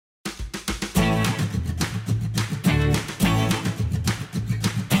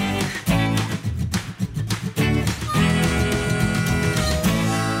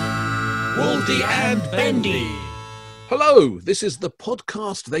Wooldy and Bendy. Hello, this is the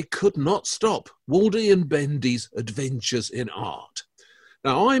podcast they could not stop, Wooldy and Bendy's Adventures in Art.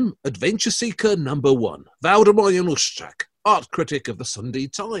 Now, I'm adventure seeker number one, Waldemar Januszczak, art critic of the Sunday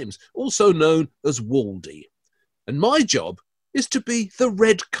Times, also known as Wooldy. And my job is to be the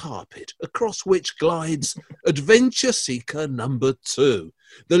red carpet across which glides adventure seeker number two,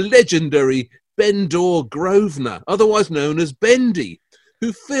 the legendary Bendor Grosvenor, otherwise known as Bendy,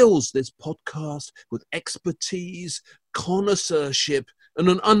 who fills this podcast with expertise, connoisseurship, and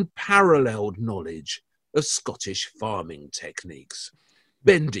an unparalleled knowledge of Scottish farming techniques.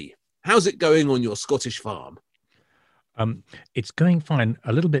 Bendy, how's it going on your Scottish farm? It's going fine,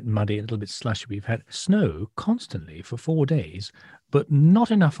 a little bit muddy, a little bit slushy. We've had snow constantly for 4 days, but not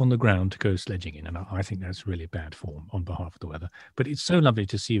enough on the ground to go sledging in. And I think that's really bad form on behalf of the weather. But it's so lovely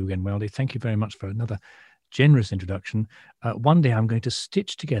to see you again, Weldy. Thank you very much for another generous introduction. One day I'm going to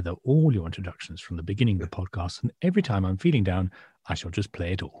stitch together all your introductions from the beginning of the podcast, and every time I'm feeling down, I shall just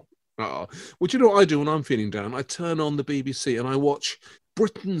play it all. Oh, well, do you know what I do when I'm feeling down? I turn on the BBC and I watch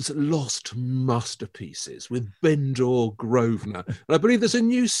Britain's Lost Masterpieces with Bendor Grosvenor. And I believe there's a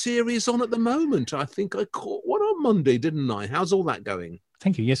new series on at the moment. I think I caught one on Monday, didn't I? How's all that going?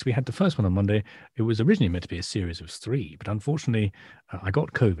 Thank you. Yes, we had the first one on Monday. It was originally meant to be a series of 3, but unfortunately, I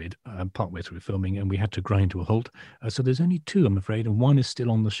got COVID partway through filming and we had to grind to a halt. So there's only 2, I'm afraid, and one is still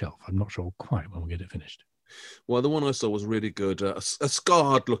on the shelf. I'm not sure quite when we'll get it finished. Well, the one I saw was really good. A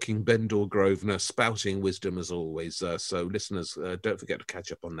scarred-looking Bendor Grosvenor spouting wisdom as always. So listeners, don't forget to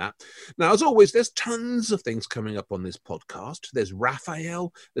catch up on that. Now, as always, there's tons of things coming up on this podcast. There's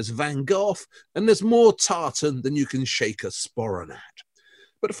Raphael, there's Van Gogh, and there's more tartan than you can shake a sporran at.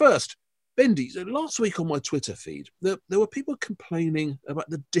 But first, Bendy, last week on my Twitter feed, there were people complaining about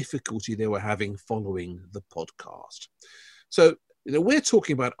the difficulty they were having following the podcast. So, we're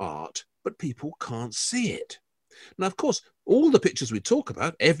talking about art, but people can't see it. Now, of course, all the pictures we talk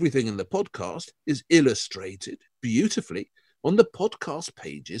about, everything in the podcast, is illustrated beautifully on the podcast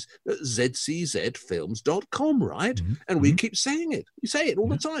pages at zczfilms.com, right? Mm-hmm. And we keep saying it. We say it all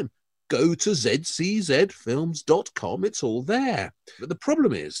the time. Go to zczfilms.com. It's all there. But the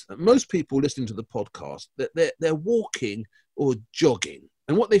problem is that most people listening to the podcast, they're walking or jogging.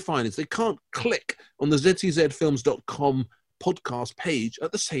 And what they find is they can't click on the zczfilms.com podcast page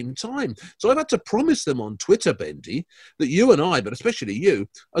at the same time. So I've had to promise them on Twitter, Bendy, that you and I, but especially you,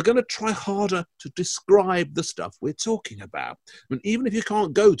 are going to try harder to describe the stuff we're talking about. And even if you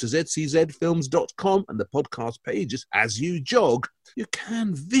can't go to zczfilms.com and the podcast pages as you jog, you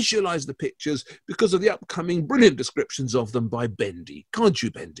can visualize the pictures because of the upcoming brilliant descriptions of them by Bendy. Can't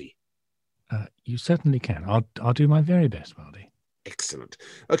you, Bendy? You certainly can. I'll do my very best, Weldy. Excellent.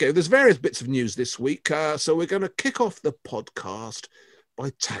 Okay, there's various bits of news this week, so we're going to kick off the podcast by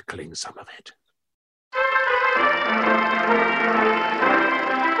tackling some of it.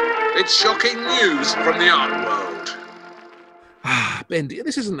 It's shocking news from the art world. Bendy,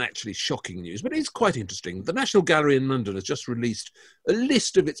 this isn't actually shocking news, but it's quite interesting. The National Gallery in London has just released a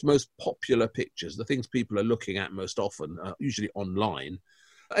list of its most popular pictures, the things people are looking at most often, usually online.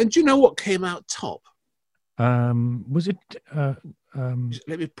 And do you know what came out top? Was it? Let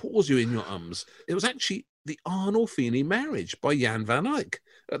me pause you in your ums. It was actually The Arnolfini Marriage by Jan van Eyck.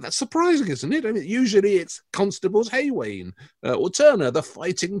 That's surprising, isn't it? I mean, usually it's Constable's Haywain or Turner, The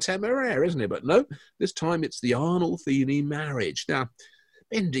Fighting Temeraire, isn't it? But no, this time it's The Arnolfini Marriage. Now,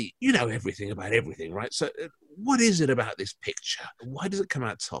 Bendy, you know everything about everything, right? So what is it about this picture? Why does it come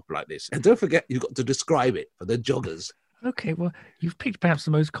out top like this? And don't forget, you've got to describe it for the joggers. Okay, well, you've picked perhaps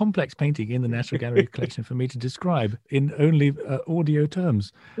the most complex painting in the National Gallery collection for me to describe in only audio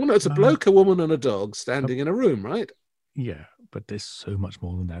terms. Well, no, it's a bloke, a woman, and a dog standing in a room, right? Yeah, but there's so much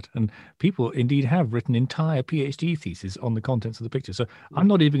more than that. And people indeed have written entire PhD theses on the contents of the picture. So I'm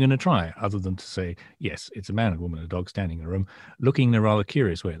not even going to try other than to say, yes, it's a man, a woman, and a dog standing in a room, looking in a rather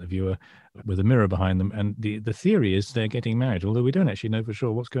curious way at the viewer with a mirror behind them. And the theory is they're getting married, although we don't actually know for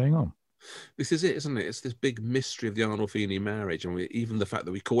sure what's going on. This is it, isn't it? It's this big mystery of the Arnolfini marriage. And even the fact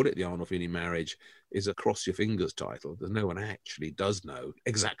that we call it the Arnolfini marriage is a cross your fingers title, because no one actually does know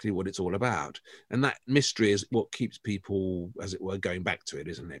exactly what it's all about. And that mystery is what keeps people, as it were, going back to it,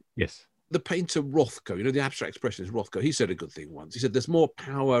 isn't it? Yes. The painter Rothko, the abstract expressionist Rothko, he said a good thing once. He said, there's more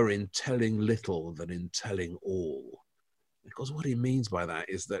power in telling little than in telling all. Because what he means by that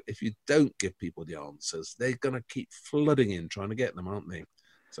is that if you don't give people the answers, they're going to keep flooding in trying to get them, aren't they?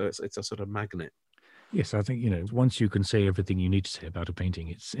 So it's a sort of magnet. Yes, I think, once you can say everything you need to say about a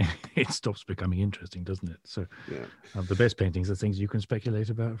painting, it stops becoming interesting, doesn't it? So yeah. The best paintings are things you can speculate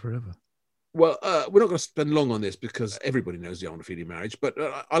about forever. Well, we're not going to spend long on this because everybody knows the Arnolfini marriage, but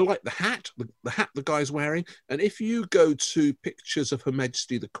I like the hat, the hat the guy's wearing. And if you go to pictures of Her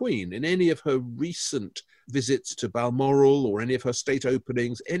Majesty the Queen in any of her recent visits to Balmoral or any of her state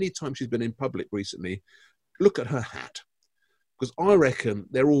openings, anytime she's been in public recently, look at her hat. Because I reckon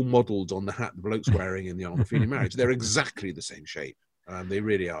they're all modelled on the hat the bloke's wearing in the Arnolfini marriage. They're exactly the same shape. They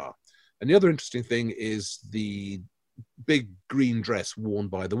really are. And the other interesting thing is the big green dress worn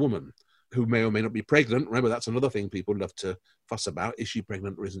by the woman, who may or may not be pregnant. Remember, that's another thing people love to fuss about. Is she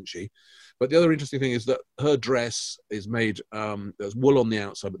pregnant or isn't she? But the other interesting thing is that her dress is made, there's wool on the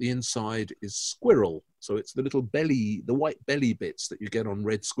outside, but the inside is squirrel. So it's the little belly, the white belly bits that you get on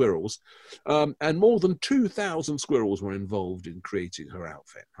red squirrels. And more than 2,000 squirrels were involved in creating her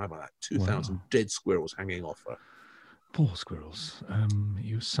outfit. How about that? 2,000 dead squirrels hanging off her. Poor squirrels.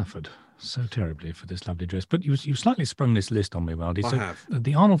 You suffered so terribly for this lovely dress. But you slightly sprung this list on me, Waldy. I have.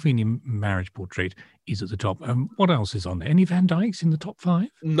 The Arnolfini marriage portrait is at the top. What else is on there? Any Van Dycks in the top 5?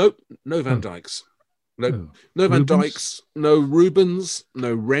 Nope, no Van Dycks. No Van Dycks, no Rubens,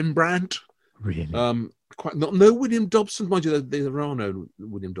 no Rembrandt. Really? No William Dobson. Mind you, there are no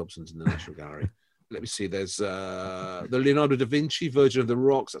William Dobsons in the National Gallery. Let me see. There's the Leonardo da Vinci, Virgin of the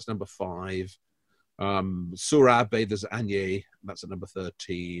Rocks. That's number 5. Sourabe, there's Agnier, that's at number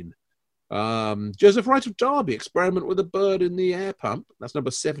 13. Joseph Wright of Derby, Experiment with a Bird in the Air Pump, that's number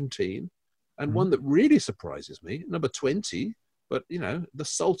 17. And one that really surprises me, number 20, but, the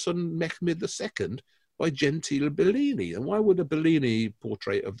Sultan Mehmed II by Gentile Bellini. And why would a Bellini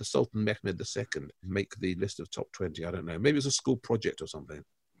portrait of the Sultan Mehmed II make the list of top 20? I don't know. Maybe it's a school project or something.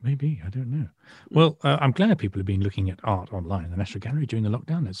 Maybe, I don't know. Well, I'm glad people have been looking at art online in the National Gallery during the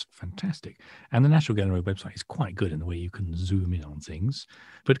lockdown. It's fantastic. And the National Gallery website is quite good in the way you can zoom in on things.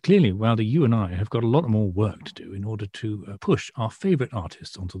 But clearly, Waldy, you and I have got a lot more work to do in order to push our favourite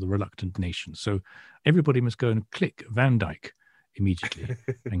artists onto the reluctant nation. So everybody must go and click Van Dyck immediately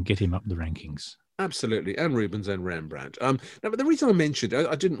and get him up the rankings. Absolutely, and Rubens and Rembrandt. Now, but the reason I mentioned,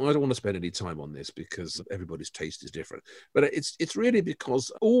 I don't want to spend any time on this because everybody's taste is different. But it's really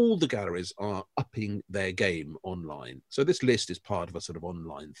because all the galleries are upping their game online. So this list is part of a sort of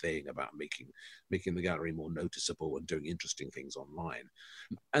online thing about making the gallery more noticeable and doing interesting things online.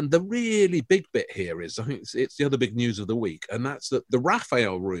 And the really big bit here is, I think it's the other big news of the week, and that's that the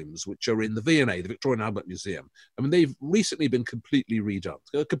Raphael rooms, which are in the V&A, the Victoria and Albert Museum, I mean, they've recently been completely redone.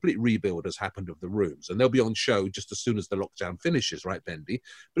 A complete rebuild has happened of the rooms, and they'll be on show just as soon as the lockdown finishes, right, Bendy?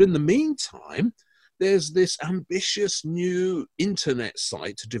 But in the meantime, there's this ambitious new internet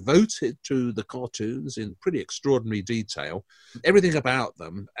site devoted to the cartoons in pretty extraordinary detail, everything about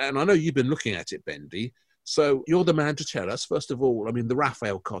them. And I know you've been looking at it, Bendy. So you're the man to tell us, first of all, I mean, the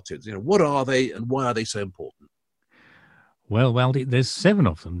Raphael cartoons, what are they and why are they so important? Well, Waldy, there's 7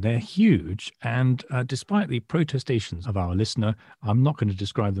 of them. They're huge. And despite the protestations of our listener, I'm not going to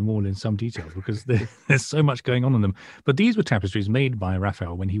describe them all in some detail because there's so much going on in them. But these were tapestries made by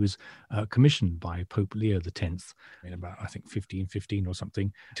Raphael when he was commissioned by Pope Leo X in about, I think, 1515 or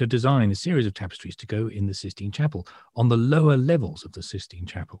something, to design a series of tapestries to go in the Sistine Chapel on the lower levels of the Sistine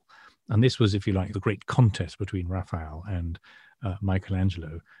Chapel. And this was, if you like, the great contest between Raphael and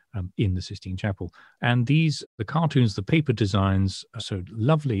Michelangelo in the Sistine Chapel. And the cartoons, the paper designs, so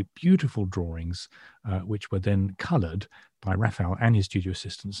lovely, beautiful drawings, which were then coloured by Raphael and his studio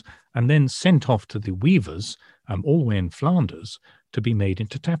assistants, and then sent off to the weavers all the way in Flanders to be made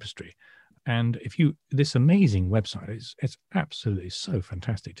into tapestry. And this amazing website, it's absolutely so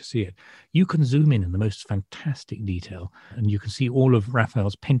fantastic to see it. You can zoom in the most fantastic detail, and you can see all of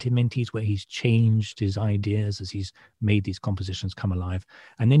Raphael's pentimentes where he's changed his ideas as he's made these compositions come alive.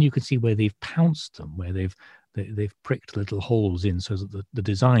 And then you can see where they've pounced them, where they've pricked little holes in so that the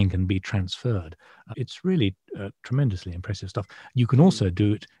design can be transferred. It's really tremendously impressive stuff. You can also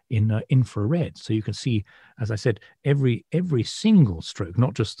do it in infrared, so you can see, as I said, every single stroke,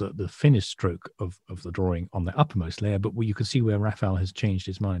 not just the finished stroke of the drawing on the uppermost layer, but you can see where Raphael has changed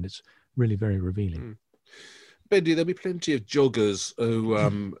his mind. It's really very revealing. Bendy, there'll be plenty of joggers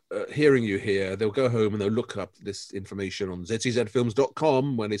who, hearing you here, they'll go home and they'll look up this information on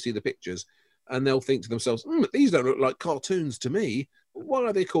zczfilms.com when they see the pictures. And they'll think to themselves, these don't look like cartoons to me. Why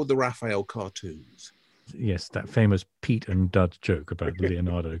are they called the Raphael cartoons? Yes, that famous Pete and Dud joke about the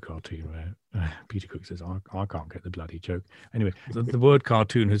Leonardo cartoon where Peter Cook says, I can't get the bloody joke. Anyway, the word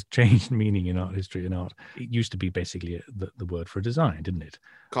cartoon has changed meaning in art history and art. It used to be basically the word for a design, didn't it?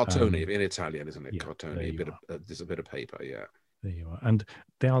 Cartone in Italian, isn't it? Yeah, Cartone, there's a bit of paper, yeah. There you are. And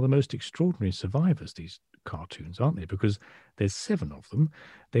they are the most extraordinary survivors, these cartoons, aren't they? Because there's 7 of them.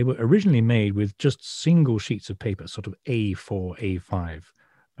 They were originally made with just single sheets of paper, sort of A4, A5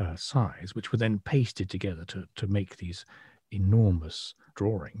 size, which were then pasted together to make these enormous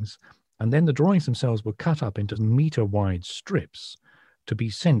drawings. And then the drawings themselves were cut up into meter-wide strips to be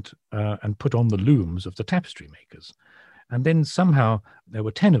sent and put on the looms of the tapestry makers. And then somehow there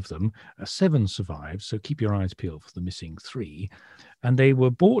were 10 of them, 7 survived, so keep your eyes peeled for the missing 3. And they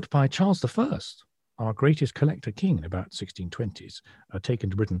were bought by Charles I, our greatest collector king in about 1620s, taken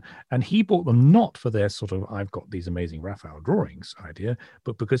to Britain. And he bought them not for their sort of, I've got these amazing Raphael drawings idea,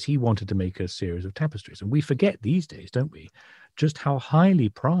 but because he wanted to make a series of tapestries. And we forget these days, don't we, just how highly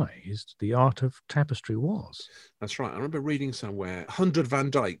prized the art of tapestry was. That's right. I remember reading somewhere 100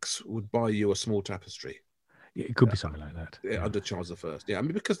 Van Dycks would buy you a small tapestry. It could be something like that. Yeah, under Charles I. Yeah, I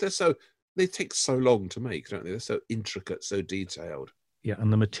mean, because they take so long to make, don't they? They're so intricate, so detailed. Yeah,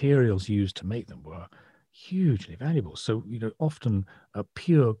 and the materials used to make them were hugely valuable. So, often a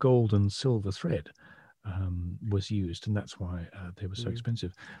pure gold and silver thread was used, and that's why they were so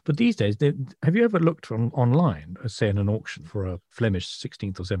expensive. But these days, have you ever looked online, say in an auction for a Flemish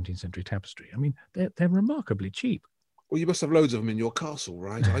 16th or 17th century tapestry? I mean, they're remarkably cheap. Well, you must have loads of them in your castle,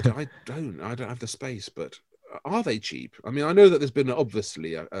 right? I don't have the space, but are they cheap? I mean, I know that there's been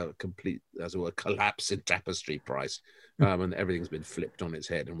obviously a complete, as it were, collapse in tapestry price, and everything's been flipped on its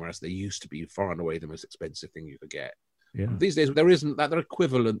head. And whereas they used to be far and away the most expensive thing you could get, these days there isn't that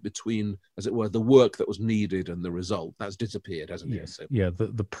equivalent between, as it were, the work that was needed and the result. That's disappeared, hasn't it? So, yeah,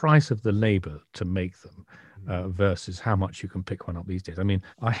 the price of the labor to make them versus how much you can pick one up these days. I mean,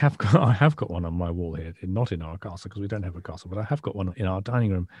 I have got one on my wall here, not in our castle because we don't have a castle, but I have got one in our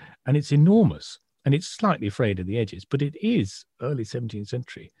dining room, and it's enormous. And it's slightly frayed at the edges, but it is early 17th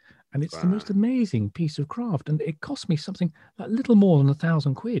century. And it's the most amazing piece of craft. And it cost me something like little more than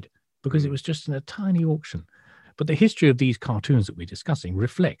 £1,000 because it was just in a tiny auction. But the history of these cartoons that we're discussing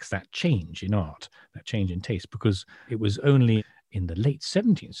reflects that change in art, that change in taste, because it was only in the late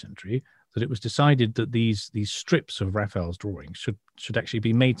 17th century that it was decided that these strips of Raphael's drawings should actually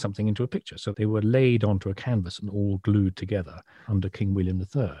be made something into a picture. So they were laid onto a canvas and all glued together under King William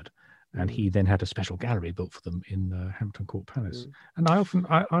III. And he then had a special gallery built for them in Hampton Court Palace. And I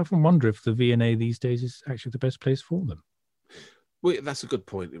often wonder if the V&A these days is actually the best place for them. Well, that's a good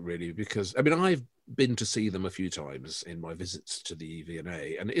point, really, because, I mean, I've been to see them a few times in my visits to the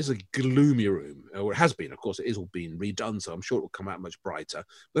V&A, and it is a gloomy room, or it has been. Of course, it is all been redone, so I'm sure it will come out much brighter.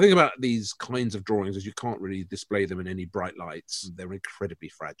 The thing about these kinds of drawings is you can't really display them in any bright lights. They're incredibly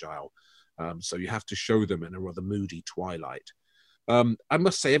fragile, so you have to show them in a rather moody twilight. I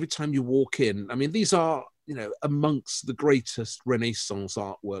must say, every time you walk in, I mean, these are, amongst the greatest Renaissance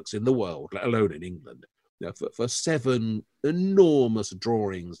artworks in the world, let alone in England. For 7 enormous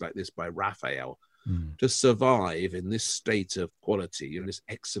drawings like this by Raphael to survive in this state of quality, in this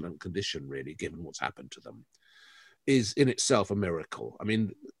excellent condition, really, given what's happened to them, is in itself a miracle. I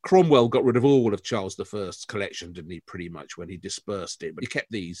mean, Cromwell got rid of all of Charles I's collection, didn't he, pretty much, when he dispersed it? But he kept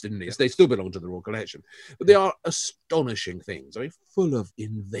these, didn't he? They still belong to the royal collection. But they are astonishing things. I mean, full of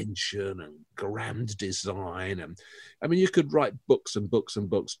invention and grand design. And I mean, you could write books and books and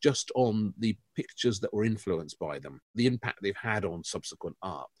books just on the pictures that were influenced by them, the impact they've had on subsequent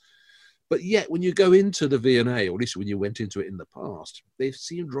art. But yet, when you go into the V&A, or at least when you went into it in the past, they've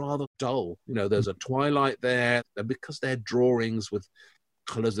seemed rather dull. There's a twilight there, and because they're drawings with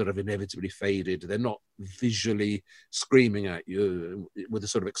colours that have inevitably faded, they're not visually screaming at you with the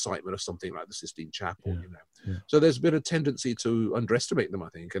sort of excitement of something like the Sistine Chapel, So there's been a tendency to underestimate them, I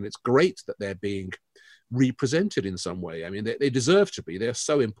think, and it's great that they're being represented in some way. I mean, they deserve to be. They're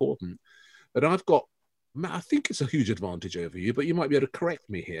so important. But I think it's a huge advantage over you, but you might be able to correct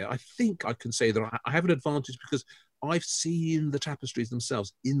me here. I think I can say that I have an advantage because I've seen the tapestries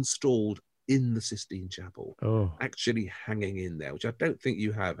themselves installed in the Sistine Chapel, actually hanging in there, which I don't think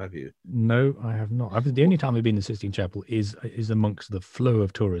you have you? No, I have not. The only time I've been in the Sistine Chapel is amongst the flow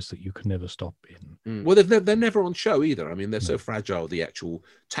of tourists that you can never stop in. Well, they're never on show either. I mean, they're so fragile, the actual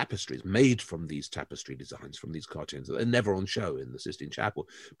tapestries made from these tapestry designs, from these cartoons, they're never on show in the Sistine Chapel.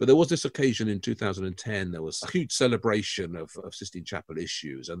 But there was this occasion in 2010, there was a huge celebration of Sistine Chapel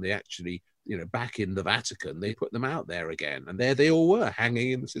issues, and they actually, back in the Vatican, they put them out there again. And there they all were,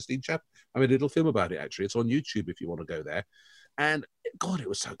 hanging in the Sistine Chapel. I made a little film about it, actually. It's on YouTube if you want to go there. And God, it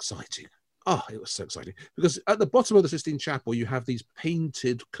was so exciting. Oh, it was so exciting. Because at the bottom of the Sistine Chapel, you have these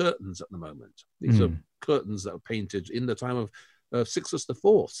painted curtains at the moment. These are curtains that were painted in the time of Sixtus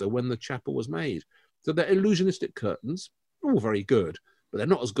IV, so when the chapel was made. So they're illusionistic curtains, all very good. but they're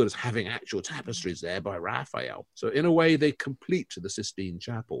not as good as having actual tapestries there by Raphael. So in a way, they complete the Sistine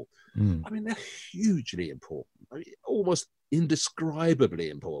Chapel. I mean, they're hugely important. I mean, almost indescribably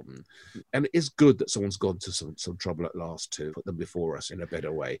important. And it is good that someone's gone to some trouble at last to put them before us in a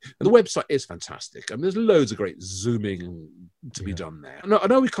better way. And the website is fantastic. I mean, there's loads of great zooming to be done there. I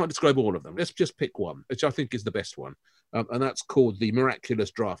know we can't describe all of them. Let's just pick one, which I think is the best one. And that's called The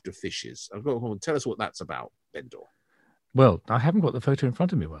Miraculous Draught of Fishes. Tell us what that's about, Bendor. Well, I haven't got the photo in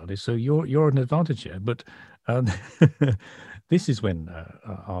front of me, Wildy, so you're an advantage here. But this is when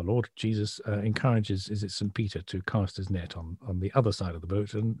our Lord Jesus encourages, is it St. Peter, to cast his net on the other side of the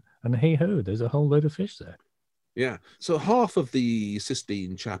boat, and hey ho, there's a whole load of fish there. Yeah, so half of the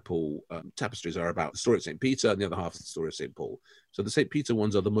Sistine Chapel tapestries are about the story of St. Peter, and the other half is the story of St. Paul. So the St. Peter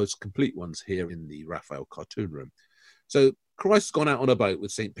ones are the most complete ones here in the Raphael cartoon room. So Christ's gone out on a boat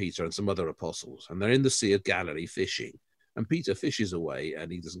with St. Peter and some other apostles, and they're in the Sea of Galilee fishing. And Peter fishes away and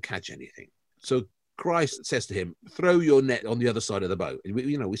he doesn't catch anything. So Christ says to him, throw your net on the other side of the boat.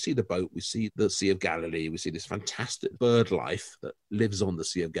 We see the boat, we see the Sea of Galilee, we see this fantastic bird life that lives on the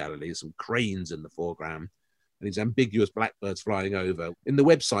Sea of Galilee, some cranes in the foreground, and these ambiguous blackbirds flying over. In the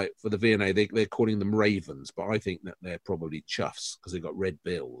website for the V&A, they're calling them ravens, but I think that they're probably chuffs because they've got red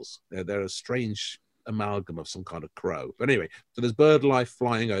bills. They're a strange amalgam of some kind of crow. But anyway, so there's bird life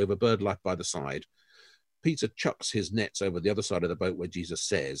flying over, bird life by the side. Peter chucks his nets over the other side of the boat where Jesus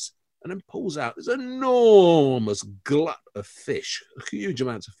says, and then pulls out this enormous glut of fish, huge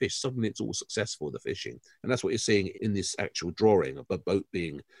amounts of fish. Suddenly it's all successful, the fishing. And that's what you're seeing in this actual drawing of the boat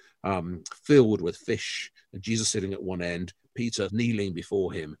being filled with fish, and Jesus sitting at one end, Peter kneeling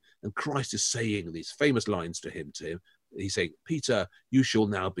before him, and Christ is saying these famous lines to him. He's saying, Peter, you shall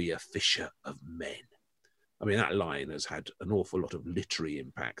now be a fisher of men. I mean, that line has had an awful lot of literary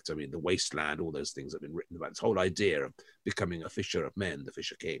impact. I mean, the wasteland, all those things have been written about this whole idea of becoming a fisher of men, the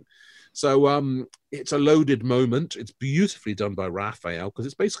Fisher King. So it's a loaded moment. It's beautifully done by Raphael because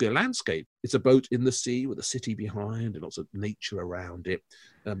it's basically a landscape. It's a boat in the sea with a city behind and lots of nature around it.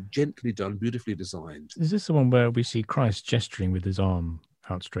 Gently done, beautifully designed. Is this the one where we see Christ gesturing with his arm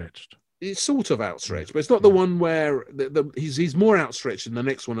outstretched? It's sort of outstretched, but it's not the one where he's more outstretched than the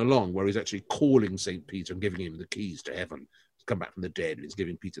next one along, where he's actually calling St. Peter and giving him the keys to heaven. He's come back from the dead and he's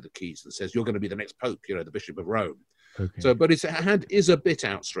giving Peter the keys and says, you're going to be the next pope, the Bishop of Rome. Okay. So, but his hand is a bit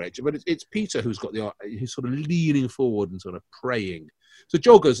outstretched, but it's Peter who's got he's sort of leaning forward and sort of praying. So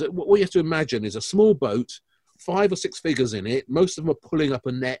joggers, what you have to imagine is a small boat, 5 or 6 figures in it. Most of them are pulling up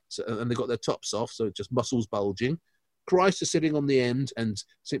a net and they've got their tops off, so it's just muscles bulging. Christ is sitting on the end and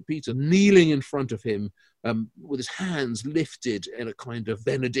St. Peter kneeling in front of him with his hands lifted in a kind of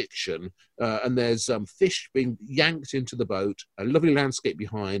benediction. And there's fish being yanked into the boat, a lovely landscape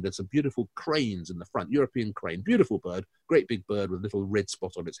behind, and some beautiful cranes in the front, European crane, beautiful bird, great big bird with a little red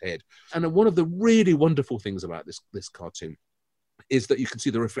spot on its head. And one of the really wonderful things about this cartoon is that you can see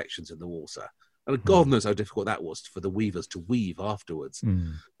the reflections in the water. And God knows how difficult that was for the weavers to weave afterwards.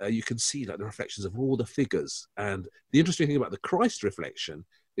 You can see the reflections of all the figures. And the interesting thing about the Christ reflection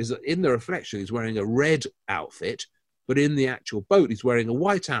is that in the reflection, he's wearing a red outfit, but in the actual boat, he's wearing a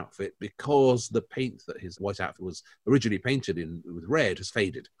white outfit because the paint that his white outfit was originally painted in with red has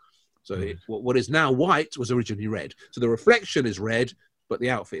faded. So what is now white was originally red. So the reflection is red, but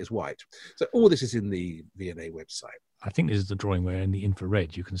the outfit is white. So all this is in the V&A website. I think this is the drawing where in the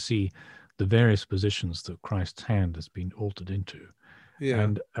infrared, you can see the various positions that Christ's hand has been altered into. Yeah.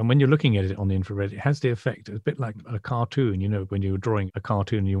 And when you're looking at it on the infrared, it has the effect, a bit like a cartoon. When you're drawing a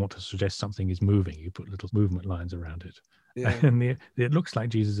cartoon and you want to suggest something is moving, you put little movement lines around it. Yeah. And it looks like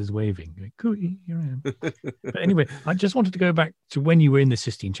Jesus is waving. Cooey, here I am. But anyway, I just wanted to go back to when you were in the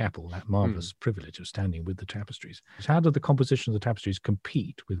Sistine Chapel, that marvelous privilege of standing with the tapestries. How did the composition of the tapestries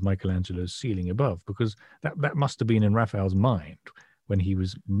compete with Michelangelo's ceiling above? Because that must have been in Raphael's mind when he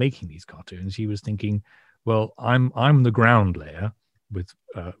was making these cartoons. He was thinking, well, I'm the ground layer with,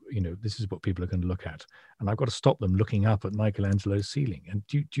 this is what people are going to look at. And I've got to stop them looking up at Michelangelo's ceiling. And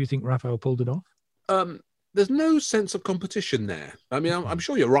do you think Raphael pulled it off? There's no sense of competition there. I mean, I'm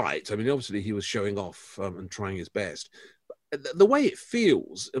sure you're right. I mean, obviously he was showing off and trying his best. But the way it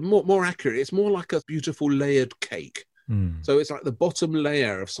feels, more accurate, it's more like a beautiful layered cake. So it's like the bottom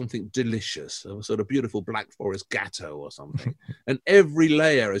layer of something delicious, a sort of beautiful Black Forest gatto or something. And every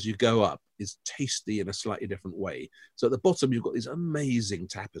layer as you go up is tasty in a slightly different way. So at the bottom, you've got these amazing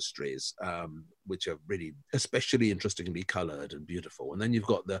tapestries, which are really especially interestingly colored and beautiful. And then you've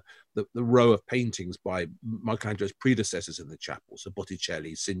got the row of paintings by Michelangelo's predecessors in the chapel. So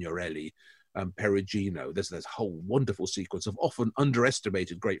Botticelli, Signorelli, Perugino. There's a whole wonderful sequence of often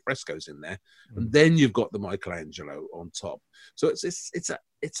underestimated great frescoes in there, and then you've got the Michelangelo on top. So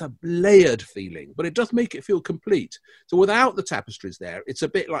it's a layered feeling, but it does make it feel complete. So without the tapestries there, it's a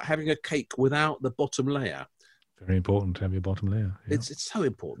bit like having a cake without the bottom layer. Very important to have your bottom layer. Yeah. It's so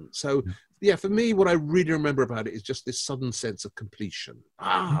important. So yeah, for me, what I really remember about it is just this sudden sense of completion.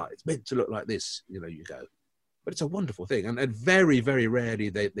 It's meant to look like this, you go. But it's a wonderful thing, and very, very rarely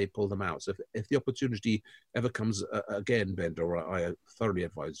they pull them out. So if the opportunity ever comes again, Bender, I thoroughly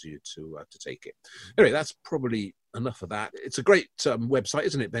advise you to take it. Anyway, that's probably enough of that. It's a great website,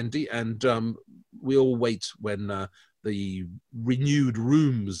 isn't it, Bendy? And we'll wait when the renewed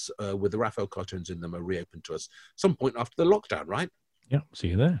rooms with the Raphael cartoons in them are reopened to us some point after the lockdown, right? Yeah, see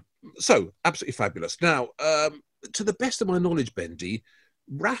you there. So, absolutely fabulous. Now, to the best of my knowledge, Bendy,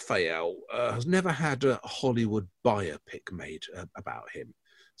 Raphael has never had a Hollywood biopic made about him.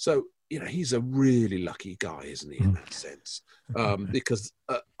 So, he's a really lucky guy, isn't he, in that sense? Because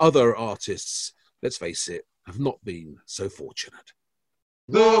other artists, let's face it, have not been so fortunate.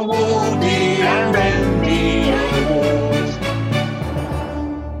 The Woody and Bendy Awards.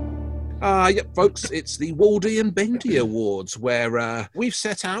 Yep, folks, it's the Waldy and Bendy Awards, where we've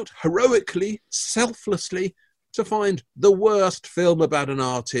set out heroically, selflessly, to find the worst film about an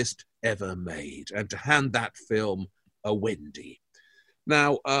artist ever made, and to hand that film a Wendy.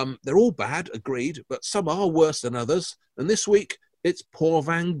 Now, they're all bad, agreed, but some are worse than others, and this week, it's poor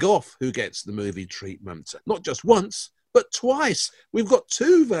Van Gogh who gets the movie treatment. Not just once, but twice. We've got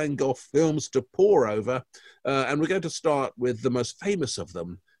 2 Van Gogh films to pore over, and we're going to start with the most famous of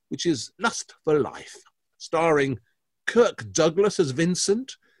them, which is Lust for Life, starring Kirk Douglas as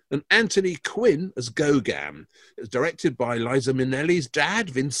Vincent and Anthony Quinn as Gauguin. It was directed by Liza Minnelli's dad,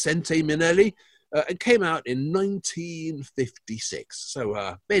 Vincente Minnelli, and came out in 1956.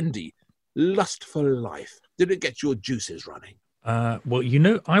 So, Bendy, Lust for Life. Did it get your juices running? Well,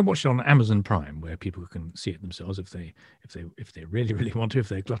 I watched it on Amazon Prime, where people can see it themselves if they really, really want to, if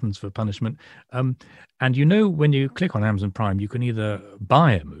they're gluttons for punishment. And when you click on Amazon Prime, you can either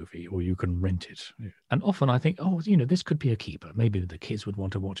buy a movie or you can rent it. And often I think, this could be a keeper. Maybe the kids would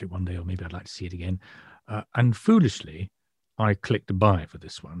want to watch it one day, or maybe I'd like to see it again. And foolishly, I clicked buy for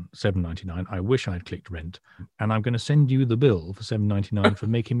this one, $7.99. I wish I'd clicked rent, and I'm going to send you the bill for $7.99 for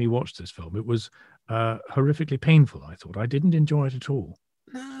making me watch this film. It was horrifically painful, I thought. I didn't enjoy it at all.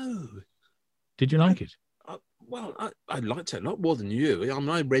 No. Did you like it? Well, I liked it a lot more than you. I mean,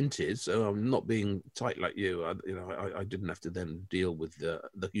 I rented, so I'm not being tight like you. I didn't have to then deal with the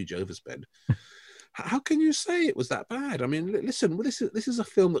huge overspend. How can you say it was that bad? I mean, listen, this is a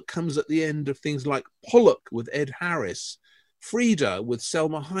film that comes at the end of things like Pollock with Ed Harris, Frida with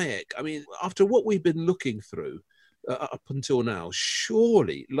Selma Hayek. I mean, after what we've been looking through up until now,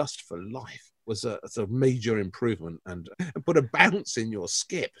 surely Lust for Life was a major improvement and put a bounce in your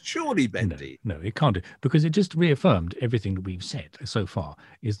skip. Surely, Bendy. No, it can't do, because it just reaffirmed everything that we've said so far,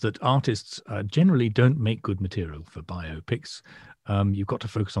 is that artists generally don't make good material for biopics. You've got to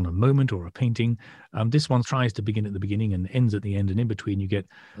focus on a moment or a painting. This one tries to begin at the beginning and ends at the end, and in between you get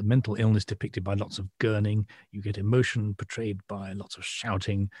a mental illness depicted by lots of gurning. You get emotion portrayed by lots of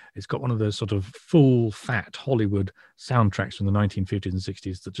shouting. It's got one of those sort of full fat Hollywood soundtracks from the 1950s and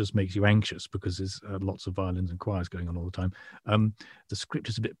 60s that just makes you anxious because there's lots of violins and choirs going on all the time. The script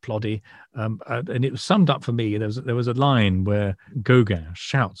is a bit ploddy, and it was summed up for me. There was a line where Gauguin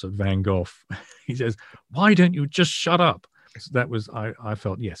shouts at Van Gogh. He says, "Why don't you just shut up?" So that was, I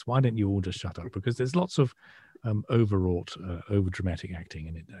felt, yes, why don't you all just shut up? Because there's lots of overwrought, over-dramatic acting,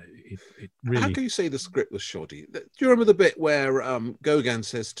 and it really... How can you say the script was shoddy? Do you remember the bit where Gauguin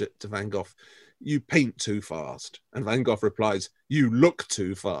says to Van Gogh, "You paint too fast," and Van Gogh replies, "You look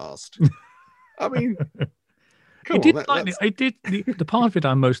too fast"? I mean... The part of it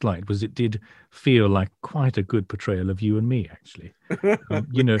I most liked was it did feel like quite a good portrayal of you and me, actually.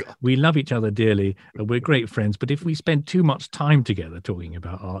 We love each other dearly, we're great friends, but if we spend too much time together talking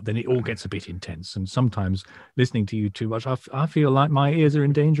about art, then it all gets a bit intense, and sometimes listening to you too much, I feel like my ears are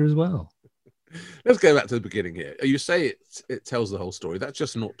in danger as well. Let's go back to the beginning here. You say it tells the whole story. That's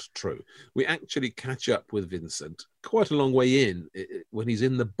just not true. We actually catch up with Vincent quite a long way in when he's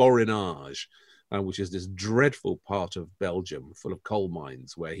in the Borinage, which is this dreadful part of Belgium full of coal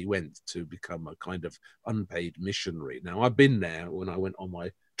mines where he went to become a kind of unpaid missionary. Now, I've been there when I went on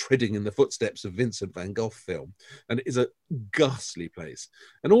my treading in the footsteps of Vincent van Gogh film, and it is a ghastly place.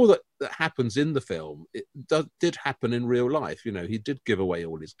 And all that happens in the film, did happen in real life. He did give away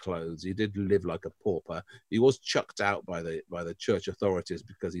all his clothes. He did live like a pauper. He was chucked out by the church authorities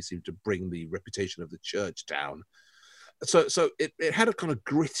because he seemed to bring the reputation of the church down. So it had a kind of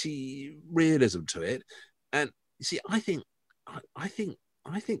gritty realism to it. And you see, I think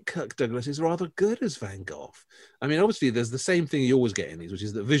Kirk Douglas is rather good as Van Gogh. I mean, obviously, there's the same thing you always get in these, which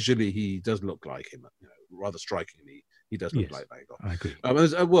is that visually he does look like him. Rather strikingly, he does look like Van Gogh. I agree.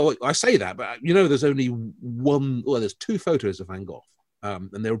 Well, I say that, but there's only one. Well, there's two photos of Van Gogh,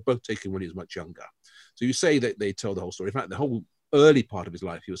 and they were both taken when he was much younger. So you say that they tell the whole story. In fact, the whole early part of his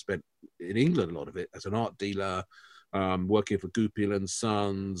life, he was spent in England, a lot of it, as an art dealer, working for Goupil and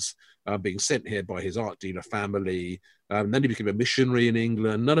Sons, being sent here by his art dealer family. Then he became a missionary in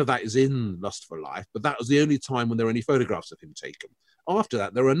England. None of that is in Lust for Life, but that was the only time when there were any photographs of him taken. After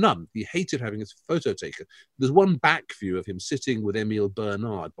that, there are none. He hated having his photo taken. There's one back view of him sitting with Émile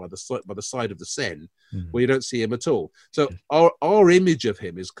Bernard by the side of the Seine, where you don't see him at all. So our image of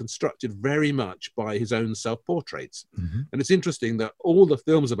him is constructed very much by his own self-portraits. And it's interesting that all the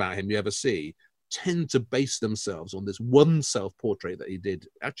films about him you ever see tend to base themselves on this one self-portrait that he did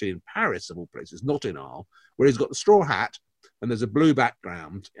actually in Paris, of all places, not in Arles, where he's got the straw hat and there's a blue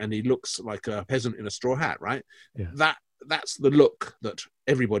background and he looks like a peasant in a straw hat, right? Yeah. That's the look that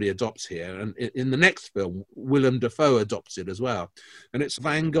everybody adopts here. And in the next film, Willem Dafoe adopts it as well. And it's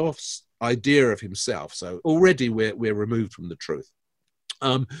Van Gogh's idea of himself. So already we're removed from the truth.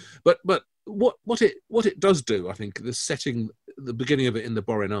 But what it does do, I think, the setting, the beginning of it in the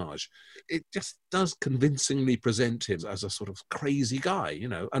Borinage, it just does convincingly present him as a sort of crazy guy,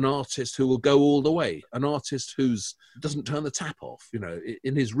 an artist who will go all the way, an artist who doesn't turn the tap off.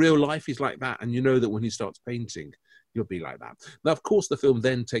 In his real life, he's like that. And that when he starts painting, you'll be like that. Now, of course, the film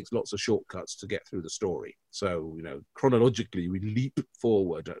then takes lots of shortcuts to get through the story. So, chronologically, we leap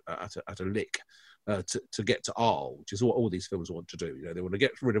forward at a lick to get to Arles, which is what all these films want to do. They want to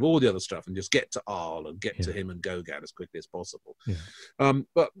get rid of all the other stuff and just get to Arles and get to him and Gauguin as quickly as possible.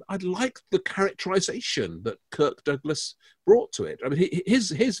 But I like the characterization that Kirk Douglas brought to it. I mean,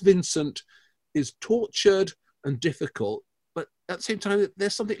 his Vincent is tortured and difficult, but at the same time,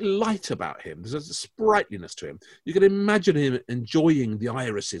 there's something light about him. There's a sprightliness to him. You can imagine him enjoying the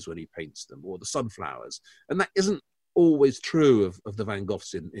irises when he paints them, or the sunflowers. And that isn't always true of the Van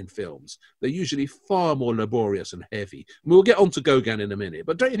Goghs in films. They're usually far more laborious and heavy. And we'll get on to Gauguin in a minute,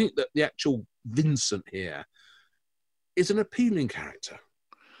 but don't you think that the actual Vincent here is an appealing character?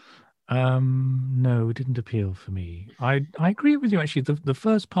 No, it didn't appeal for me. I agree with you, actually. The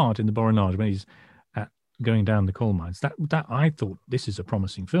first part in the Borinage, when he's going down the coal mines, that I thought this is a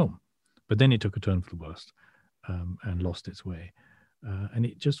promising film, but then it took a turn for the worst and lost its way, and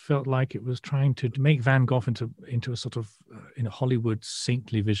it just felt like it was trying to make Van Gogh into a sort of in a Hollywood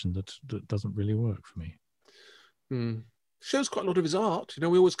saintly vision that doesn't really work for me. Shows quite a lot of his art.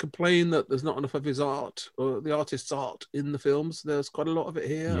 We always complain that there's not enough of his art or the artist's art in the films. There's quite a lot of it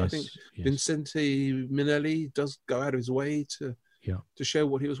here. Yes, I think Vincente Minnelli does go out of his way to show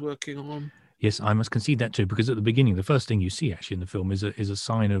what he was working on. Yes, I must concede that too, because at the beginning, the first thing you see actually in the film is a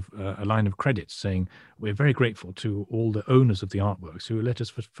sign of a line of credits saying, "We're very grateful to all the owners of the artworks who let us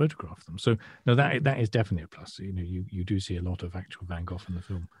photograph them." So no, that is definitely a plus. You do see a lot of actual Van Gogh in the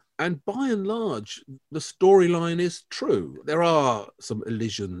film. And by and large, the storyline is true. There are some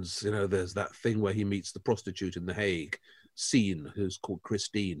elisions. There's that thing where he meets the prostitute in The Hague scene, who's called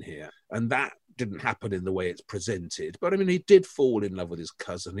Christine here, and that didn't happen in the way it's presented. But I mean, he did fall in love with his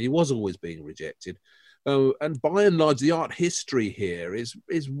cousin. He was always being rejected. And by and large, the art history here is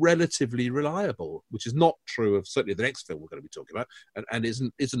relatively reliable, which is not true of certainly the next film we're going to be talking about, and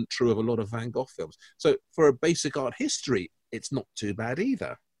isn't true of a lot of Van Gogh films. So for a basic art history, it's not too bad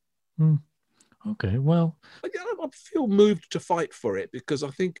either. Okay, well, I feel moved to fight for it because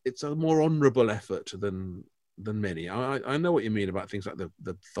I think it's a more honourable effort than many. I know what you mean about things like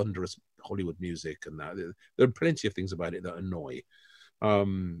the thunderous Hollywood music and that. There are plenty of things about it that annoy. I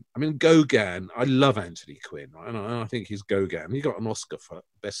mean, Gauguin, I love Anthony Quinn, right? And I think he's Gauguin. He got an Oscar for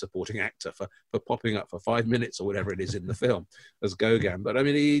Best Supporting Actor for popping up for 5 minutes or whatever it is in the film as Gauguin. But I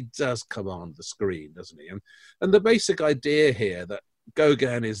mean, he does command the screen, doesn't he? And the basic idea here that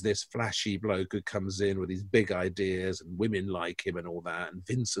Gauguin is this flashy bloke who comes in with these big ideas and women like him and all that, and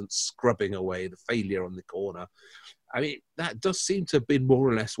Vincent scrubbing away the failure on the corner. I mean, that does seem to have been more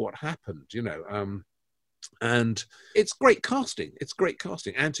or less what happened, and it's great casting.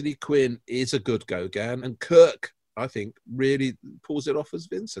 Anthony Quinn is a good Gauguin, and Kirk, I think, really pulls it off as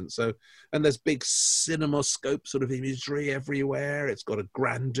Vincent. So, and there's big cinemascope sort of imagery everywhere. It's got a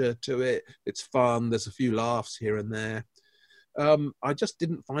grandeur to it. It's fun. There's a few laughs here and there. I just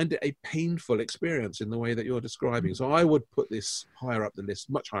didn't find it a painful experience in the way that you're describing. So I would put this higher up the list,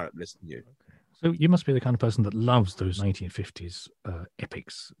 much higher up the list than you. So you must be the kind of person that loves those 1950s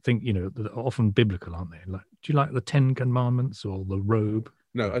epics. They're often biblical, aren't they? Like, do you like the Ten Commandments or The Robe?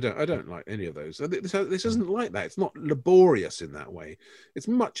 No, I don't. I don't like any of those. This isn't like that. It's not laborious in that way. It's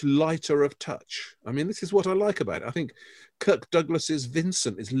much lighter of touch. I mean, this is what I like about it. I think Kirk Douglas's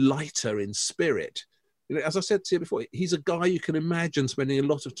Vincent is lighter in spirit. As I said to you before, he's a guy you can imagine spending a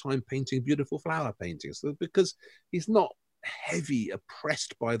lot of time painting beautiful flower paintings because he's not heavy,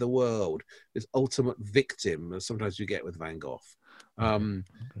 oppressed by the world, this ultimate victim, as sometimes you get with Van Gogh.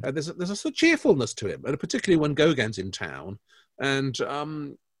 There's a sort of cheerfulness to him, and particularly when Gauguin's in town. And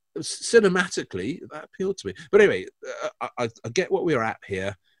cinematically, that appealed to me. But anyway, I get what we're at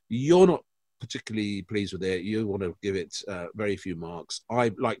here. You're not particularly pleased with it. You want to give it very few marks.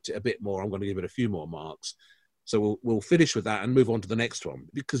 I liked it a bit more. I'm going to give it a few more marks. So we'll finish with that and move on to the next one.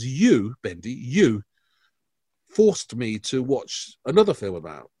 Because you, Bendy, you forced me to watch another film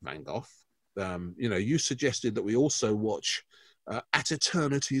about Van Gogh. You suggested that we also watch At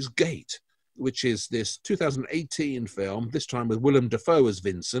Eternity's Gate, which is this 2018 film, this time with Willem Dafoe as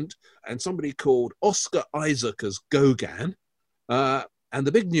Vincent and somebody called Oscar Isaac as Gauguin. And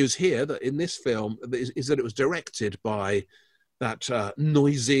the big news here that in this film is that it was directed by that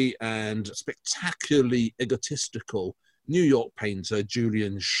noisy and spectacularly egotistical New York painter,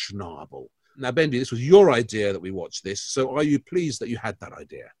 Julian Schnabel. Now, Bendy, this was your idea that we watch this. So are you pleased that you had that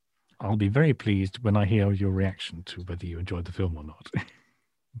idea? I'll be very pleased when I hear your reaction to whether you enjoyed the film or not.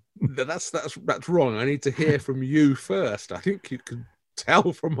 That's wrong. I need to hear from you first. I think you can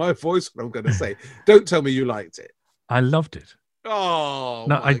tell from my voice what I'm going to say. Don't tell me you liked it. I loved it. Oh,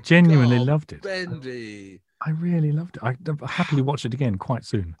 no, I genuinely loved it. Bendy. I really loved it. I'll happily watch it again quite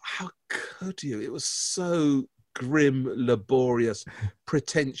soon. How could you? It was so grim, laborious,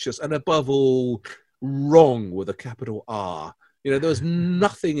 pretentious, and above all, wrong with a capital R. There was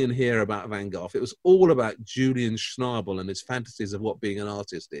nothing in here about Van Gogh. It was all about Julian Schnabel and his fantasies of what being an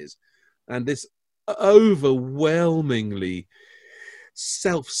artist is. And this overwhelmingly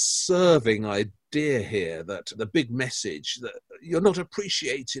self-serving idea here that the big message that you're not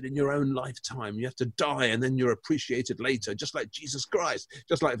appreciated in your own lifetime. You have to die and then you're appreciated later, just like Jesus Christ,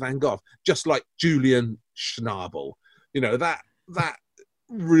 just like Van Gogh, just like Julian Schnabel. That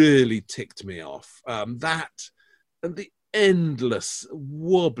really ticked me off. That and the endless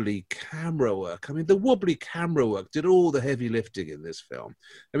wobbly camera work. I mean, the wobbly camera work did all the heavy lifting in this film.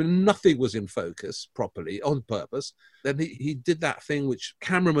 I mean, nothing was in focus properly on purpose. Then he did that thing which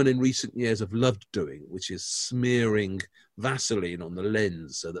cameramen in recent years have loved doing, which is smearing Vaseline on the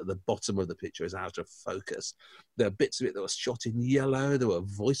lens so that the bottom of the picture is out of focus. There are bits of it that were shot in yellow. There were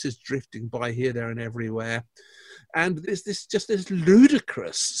voices drifting by here, there, and everywhere. And there's this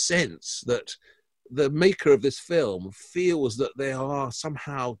ludicrous sense that the maker of this film feels that they are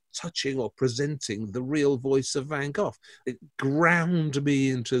somehow touching or presenting the real voice of Van Gogh. It ground me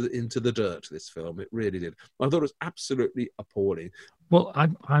into the dirt, this film. It really did. I thought it was absolutely appalling. Well,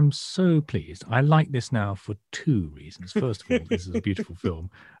 I'm so pleased. I like this now for two reasons. First of all, this is a beautiful film.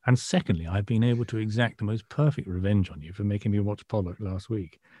 And secondly, I've been able to exact the most perfect revenge on you for making me watch Pollock last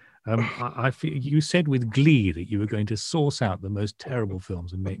week. I feel you said with glee that you were going to source out the most terrible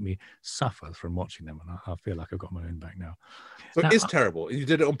films and make me suffer from watching them, and I feel like I've got my own back now. So it is terrible. You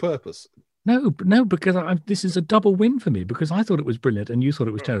did it on purpose. No, because this is a double win for me, because I thought it was brilliant and you thought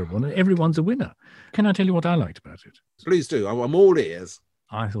it was terrible, and everyone's a winner. Can I tell you what I liked about it? Please do. I'm all ears.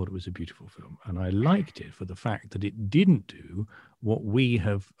 I thought it was a beautiful film, and I liked it for the fact that it didn't do what we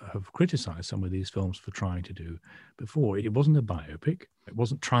have criticized some of these films for trying to do before. It wasn't a biopic. It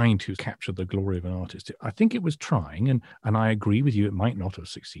wasn't trying to capture the glory of an artist. I think it was trying, and I agree with you, it might not have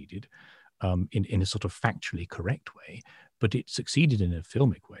succeeded in a sort of factually correct way, but it succeeded in a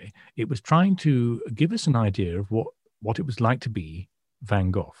filmic way. It was trying to give us an idea of what it was like to be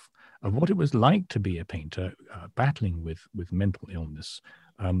Van Gogh, of what it was like to be a painter battling with mental illness,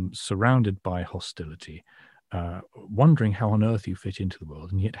 surrounded by hostility, wondering how on earth you fit into the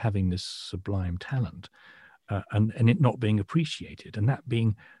world, and yet having this sublime talent, and it not being appreciated, and that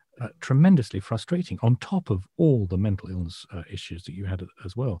being tremendously frustrating on top of all the mental illness issues that you had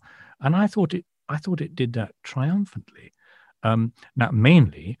as well. And I thought it did that triumphantly. Now,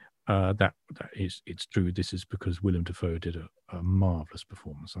 mainly, it's true. This is because Willem Dafoe did a marvelous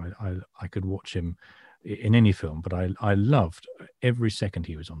performance. I could watch him in any film, but I loved every second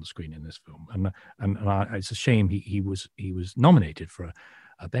he was on the screen in this film. And it's a shame he was nominated for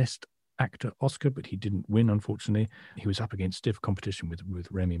a best actor Oscar, but he didn't win, unfortunately. He was up against stiff competition with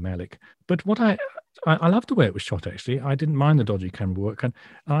Rami Malek. But what I love the way it was shot, actually. I didn't mind the dodgy camera work. And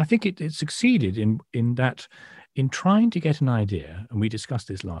I think it succeeded in that, in trying to get an idea, and we discussed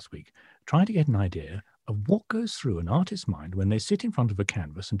this last week, trying to get an idea of what goes through an artist's mind when they sit in front of a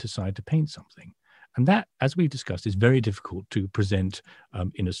canvas and decide to paint something. And that, as we've discussed, is very difficult to present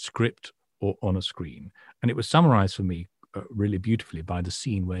in a script or on a screen. And it was summarized for me really beautifully by the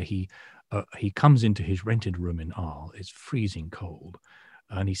scene where he comes into his rented room in Arles. It's freezing cold,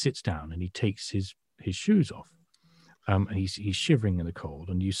 and he sits down and he takes his shoes off. And he's shivering in the cold,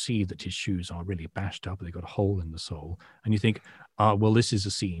 and you see that his shoes are really bashed up. They've got a hole in the sole. And you think, well, this is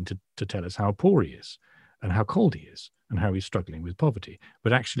a scene to tell us how poor he is and how cold he is and how he's struggling with poverty.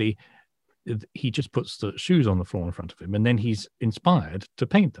 But actually, he just puts the shoes on the floor in front of him, and then he's inspired to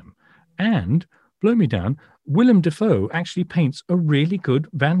paint them. And, blow me down, Willem Dafoe actually paints a really good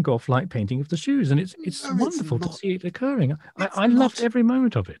Van Gogh-like painting of the shoes. And it's wonderful to see it occurring. I loved every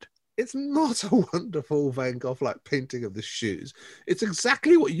moment of it. It's not a wonderful Van Gogh-like painting of the shoes. It's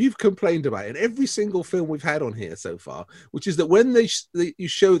exactly what you've complained about in every single film we've had on here so far, which is that when you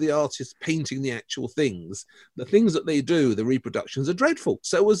show the artist painting the actual things, the things that they do, the reproductions are dreadful.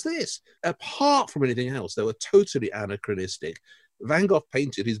 So was this. Apart from anything else, they were totally anachronistic. Van Gogh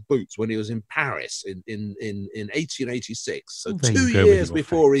painted his boots when he was in Paris in 1886, so 2 years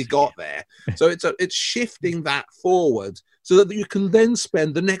before he got there. So it's shifting that forward so that you can then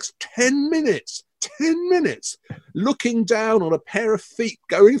spend the next 10 minutes looking down on a pair of feet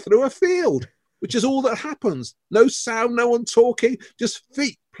going through a field, which is all that happens. No sound, no one talking, just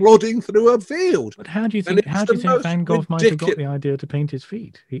feet plodding through a field. But how do you think Van Gogh might have got the idea to paint his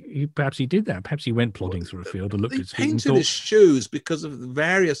feet? Perhaps he did that. Perhaps he went plodding through a field and looked at his feet. He painted his shoes because of the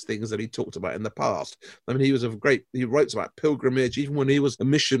various things that he talked about in the past. I mean, he wrote about pilgrimage. Even when he was a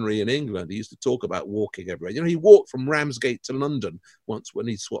missionary in England, he used to talk about walking everywhere. You know, he walked from Ramsgate to London once when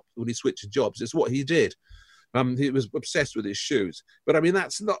he switched jobs. It's what he did. He was obsessed with his shoes. But I mean,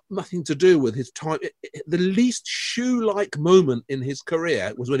 that's nothing to do with his time. The least shoe-like moment in his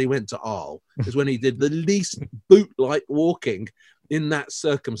career was when he went to Arles, is when he did the least boot-like walking in that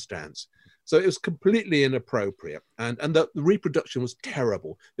circumstance. So it was completely inappropriate. And the reproduction was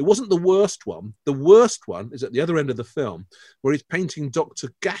terrible. It wasn't the worst one. The worst one is at the other end of the film, where he's painting Dr.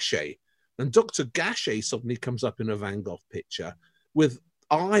 Gachet. And Dr. Gachet suddenly comes up in a Van Gogh picture with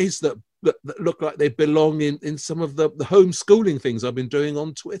eyes that look like they belong in some of the homeschooling things I've been doing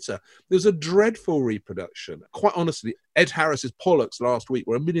on Twitter. There's a dreadful reproduction. Quite honestly, Ed Harris's Pollux last week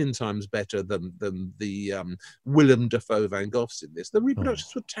were a million times better than the Willem Dafoe Van Goghs in this. The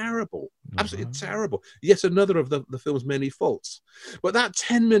reproductions were terrible, absolutely terrible. Yet another of the film's many faults. But that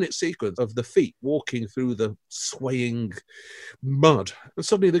 10-minute sequence of the feet walking through the swaying mud, and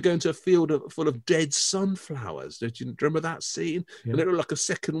suddenly they're going to a field full of dead sunflowers. Did you remember that scene? Yeah. And it looked like a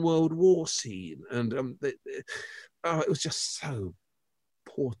Second World War scene, and it was just so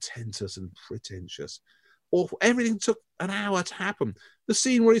portentous and pretentious. Awful. Everything took an hour to happen. The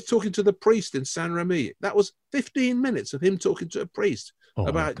scene where he's talking to the priest in Saint Remy, that was 15 minutes of him talking to a priest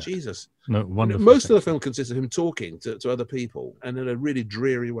about Jesus. No, wonderful. Most of the film consists of him talking to other people, and in a really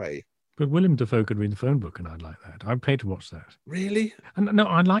dreary way. But Willem Dafoe could read the phone book, and I'd like that. I'd pay to watch that. Really? And no,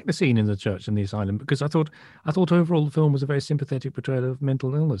 I like the scene in the church and the asylum, because I thought overall the film was a very sympathetic portrayal of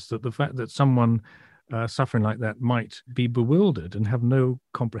mental illness. That the fact that someone suffering like that might be bewildered and have no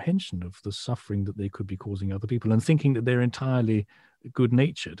comprehension of the suffering that they could be causing other people, and thinking that they're entirely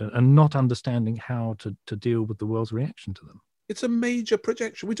good-natured and not understanding how to deal with the world's reaction to them. It's a major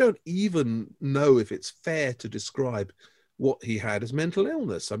projection. We don't even know if it's fair to describe what he had as mental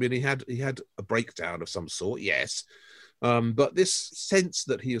illness. I mean, he had a breakdown of some sort, yes, but this sense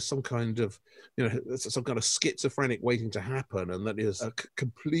that he is some kind of schizophrenic waiting to happen, and that he is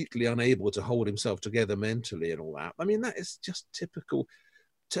completely unable to hold himself together mentally and all that. I mean, that is just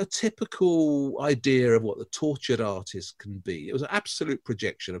a typical idea of what the tortured artist can be. It was an absolute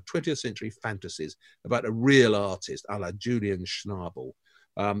projection of 20th century fantasies about a real artist, a la Julian Schnabel.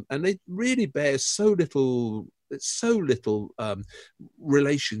 And it really bears so little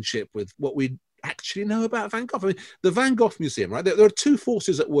relationship with what we actually know about Van Gogh. I mean, the Van Gogh Museum, right? There are two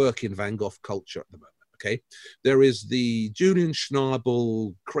forces at work in Van Gogh culture at the moment. Okay, there is the Julian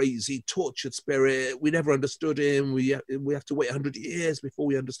Schnabel, crazy, tortured spirit. We never understood him. We have to wait 100 years before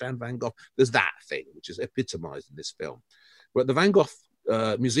we understand Van Gogh. There's that thing, which is epitomized in this film. But the Van Gogh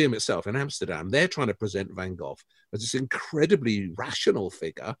museum itself in Amsterdam, they're trying to present Van Gogh as this incredibly rational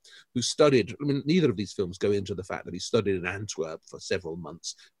figure who studied. I mean, neither of these films go into the fact that he studied in Antwerp for several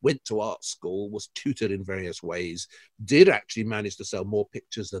months, went to art school, was tutored in various ways, did actually manage to sell more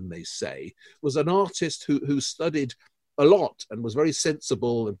pictures than they say, was an artist who studied a lot and was very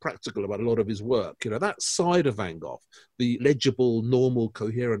sensible and practical about a lot of his work. You know, that side of Van Gogh, the legible, normal,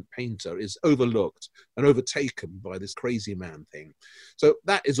 coherent painter, is overlooked and overtaken by this crazy man thing. So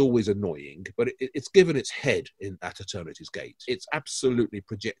that is always annoying, but it's given its head at Eternity's Gate. It's absolutely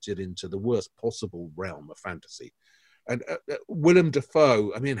projected into the worst possible realm of fantasy. And Willem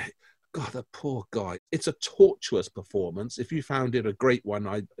Dafoe, I mean, God, the poor guy. It's a tortuous performance. If you found it a great one,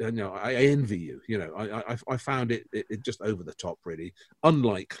 I envy you. You know, I found it just over the top, really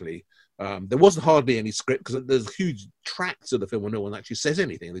unlikely. There wasn't hardly any script because there's huge tracts of the film where no one actually says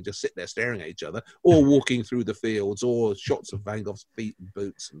anything. They just sit there staring at each other, or walking through the fields, or shots of Van Gogh's feet and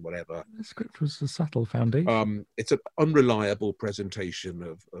boots and whatever. The script was a subtle foundation. It's an unreliable presentation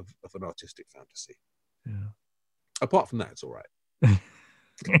of an artistic fantasy. Yeah. Apart from that, it's all right.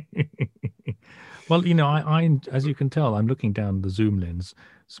 Well, you know, I as you can tell, I'm looking down the zoom lens,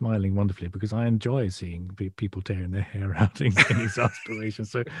 smiling wonderfully because I enjoy seeing people tearing their hair out in exasperation.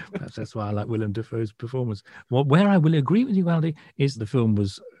 So perhaps that's why I like Willem Dafoe's performance. Where I will agree with you, Aldi, is the film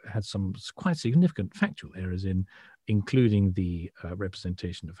had some quite significant factual errors including the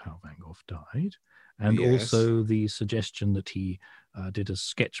representation of how Van Gogh died, and also the suggestion that he did a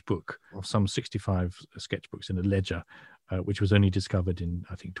sketchbook of some 65 sketchbooks in a ledger, which was only discovered in,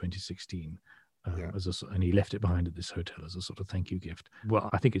 I think, 2016. And he left it behind at this hotel as a sort of thank you gift.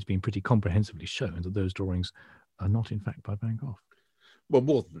 Well, I think it's been pretty comprehensively shown that those drawings are not, in fact, by Van Gogh. Well,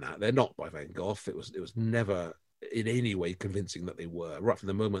 more than that, they're not by Van Gogh. It was never in any way convincing that they were. Right from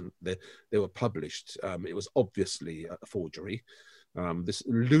the moment they were published, it was obviously a forgery. This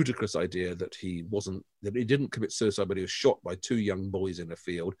ludicrous idea that he didn't commit suicide, but he was shot by two young boys in a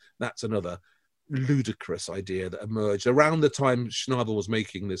field. That's another ludicrous idea that emerged around the time Schnabel was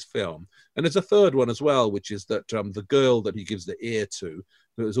making this film. And there's a third one as well, which is that the girl that he gives the ear to,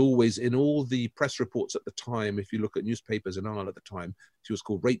 that was always in all the press reports at the time, if you look at newspapers in Ireland at the time, she was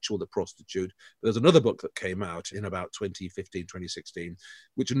called Rachel the Prostitute. There's another book that came out in about 2015, 2016,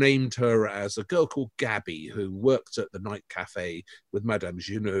 which named her as a girl called Gabby, who worked at the night cafe with Madame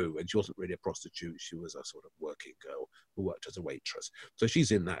Junot, and she wasn't really a prostitute, she was a sort of working girl who worked as a waitress. So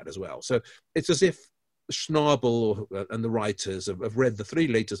she's in that as well. So it's as if Schnabel and the writers have read the three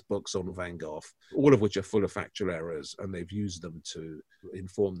latest books on Van Gogh, all of which are full of factual errors, and they've used them to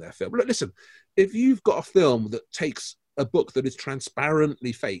inform their film. Look, listen, if you've got a film that takes a book that is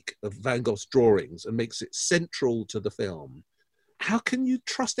transparently fake of Van Gogh's drawings and makes it central to the film, how can you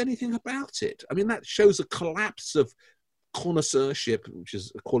trust anything about it? I mean, that shows a collapse of connoisseurship, which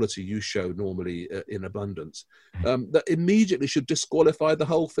is a quality you show normally in abundance, that immediately should disqualify the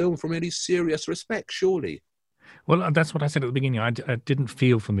whole film from any serious respect, surely. Well, that's what I said at the beginning. I didn't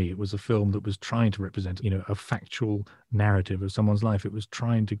feel, for me, it was a film that was trying to represent, a factual narrative of someone's life. It was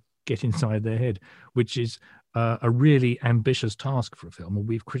trying to get inside their head, which is a really ambitious task for a film. And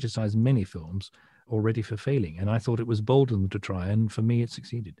we've criticized many films already for failing. And I thought it was bold of them to try. And for me, it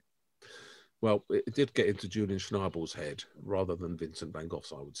succeeded. Well, it did get into Julian Schnabel's head rather than Vincent van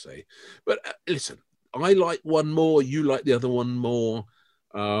Gogh's, I would say. But listen, I like one more, you like the other one more.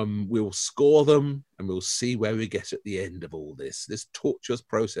 We'll score them and we'll see where we get at the end of all this torturous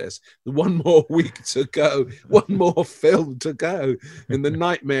process. One more week to go, one more film to go in the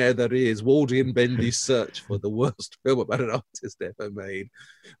nightmare that is Waldie and Bendy's search for the worst film about an artist ever made.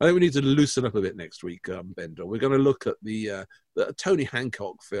 I think we need to loosen up a bit next week, Bender. We're going to look at the Tony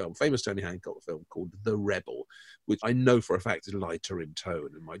Hancock film, famous Tony Hancock film called The Rebel, which I know for a fact is lighter in tone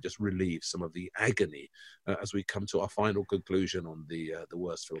and might just relieve some of the agony as we come to our final conclusion on the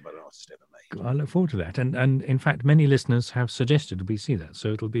worst film about an artist ever made. I look forward to that. And in fact, many listeners have suggested we see that. So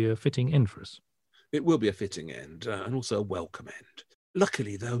it'll be a fitting end for us. It will be a fitting end and also a welcome end.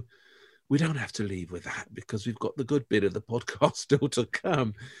 Luckily, though, we don't have to leave with that because we've got the good bit of the podcast still to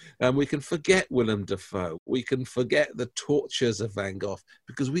come. And we can forget Willem Dafoe. We can forget the tortures of Van Gogh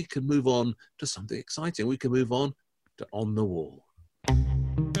because we can move on to something exciting. We can move on to On the Wall.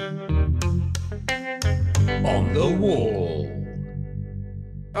 On the Wall.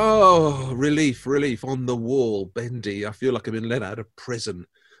 Oh, relief, On the Wall. Bendy, I feel like I've been let out of prison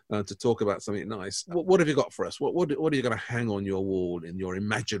to talk about something nice. What have you got for us? What are you going to hang on your wall in your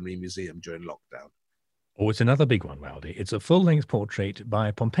imaginary museum during lockdown? Oh, it's another big one, Waldy. It's a full-length portrait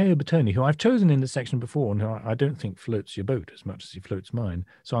by Pompeo Bertoni, who I've chosen in this section before and who I don't think floats your boat as much as he floats mine.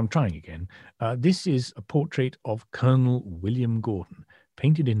 So I'm trying again. This is a portrait of Colonel William Gordon,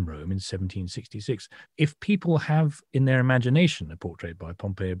 painted in Rome in 1766. If people have in their imagination a portrait by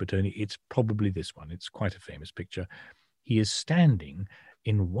Pompeo Batoni, it's probably this one. It's quite a famous picture. He is standing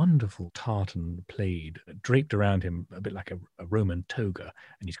in wonderful tartan plaid, draped around him a bit like a Roman toga,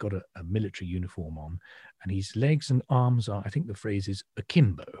 and he's got a military uniform on, and his legs and arms are, I think the phrase is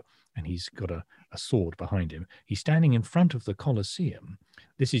akimbo, and he's got a sword behind him. He's standing in front of the Colosseum.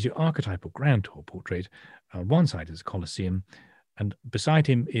 This is your archetypal Grand Tour portrait. On one side is a Colosseum, and beside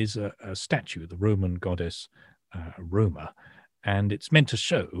him is a statue of the Roman goddess Roma, and it's meant to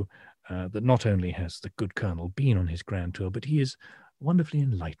show that not only has the good colonel been on his Grand Tour, but he is wonderfully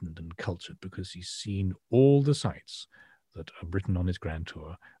enlightened and cultured because he's seen all the sights that a Briton on his Grand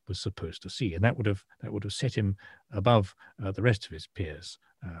Tour was supposed to see, and that would have set him above the rest of his peers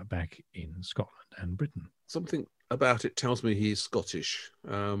back in Scotland and Britain. Something about it tells me he's Scottish.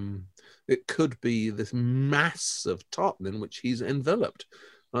 It could be this mass of tartan in which he's enveloped.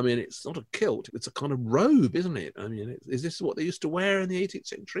 I mean, it's not a kilt, it's a kind of robe, isn't it? I mean, is this what they used to wear in the 18th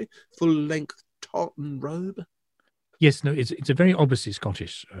century? Full-length tartan robe? Yes, no, it's a very obviously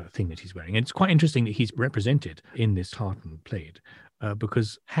Scottish thing that he's wearing. And it's quite interesting that he's represented in this tartan plaid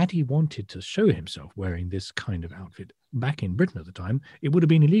because had he wanted to show himself wearing this kind of outfit back in Britain at the time, it would have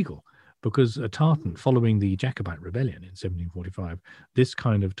been illegal because a tartan, following the Jacobite rebellion in 1745, this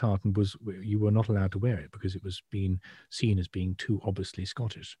kind of tartan you were not allowed to wear it because it was being seen as being too obviously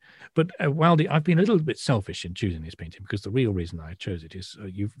Scottish. But Wildy, I've been a little bit selfish in choosing this painting because the real reason I chose it is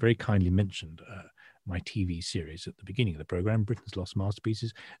you've very kindly mentioned my TV series at the beginning of the program, Britain's Lost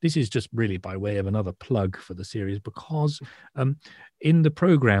Masterpieces. This is just really by way of another plug for the series because in the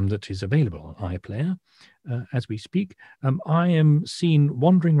program that is available on iPlayer, as we speak, I am seen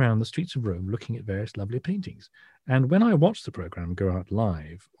wandering around the streets of Rome looking at various lovely paintings. And when I watched the program go out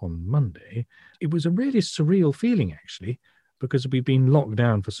live on Monday, it was a really surreal feeling, actually, because we've been locked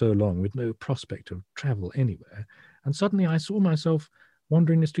down for so long with no prospect of travel anywhere. And suddenly I saw myself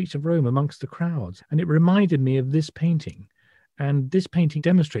wandering the streets of Rome amongst the crowds. And it reminded me of this painting. And this painting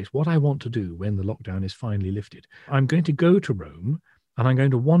demonstrates what I want to do when the lockdown is finally lifted. I'm going to go to Rome and I'm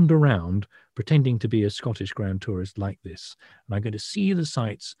going to wander around pretending to be a Scottish Grand Tourist like this. And I'm going to see the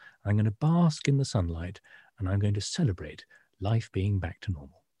sights, I'm going to bask in the sunlight, and I'm going to celebrate life being back to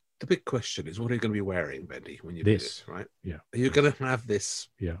normal. The big question is, what are you going to be wearing, Bendy, when you do this, right? Yeah. Are you going to have this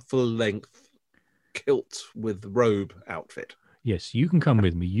full-length kilt with robe outfit? Yes, you can come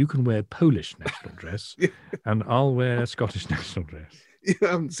with me. You can wear Polish national dress, and I'll wear Scottish national dress. You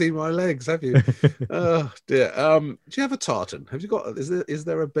haven't seen my legs, have you? Oh dear. Do you have a tartan? Have you got? Is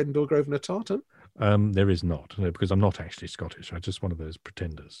there a Bendel Grosvenor tartan? There is not, no, because I'm not actually Scottish. I'm just one of those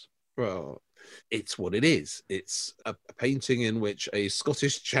pretenders. Well, it's what it is. It's a painting in which a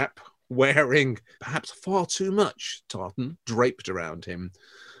Scottish chap wearing perhaps far too much tartan draped around him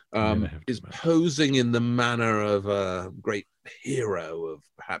is posing in the manner of a great hero of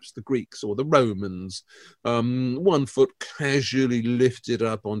perhaps the Greeks or the Romans, one foot casually lifted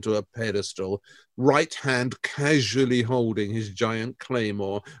up onto a pedestal, right hand casually holding his giant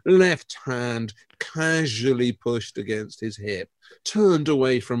claymore, left hand casually pushed against his hip, turned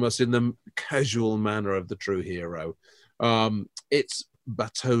away from us in the casual manner of the true hero. It's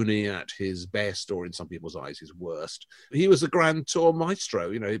Batoni at his best, or in some people's eyes, his worst. He was a Grand Tour maestro.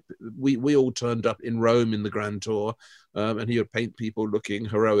 You know, we all turned up in Rome in the Grand Tour, and he would paint people looking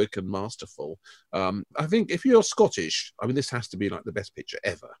heroic and masterful. I think if you're Scottish, I mean, this has to be like the best picture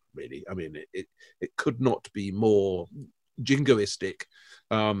ever, really. I mean, it could not be more jingoistic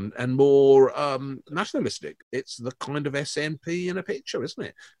and more nationalistic. It's the kind of SNP in a picture, isn't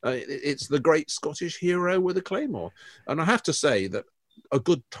it? It's the great Scottish hero with a claymore. And I have to say that a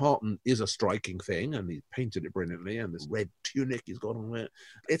good tartan is a striking thing, and he painted it brilliantly, and this red tunic he's got on it.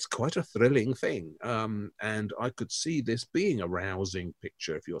 It's quite a thrilling thing, and I could see this being a rousing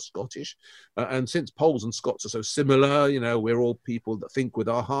picture if you're Scottish. And since Poles and Scots are so similar, you know, we're all people that think with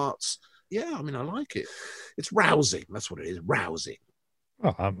our hearts. Yeah, I mean, I like it. It's rousing. That's what it is, rousing.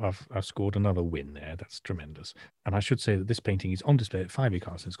 Well, I've scored another win there. That's tremendous. And I should say that this painting is on display at Fyvie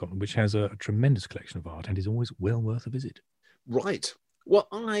Castle in Scotland, which has a tremendous collection of art and is always well worth a visit. Right. Well,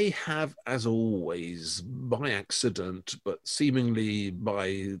 I have, as always, by accident, but seemingly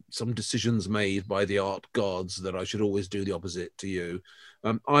by some decisions made by the art gods that I should always do the opposite to you,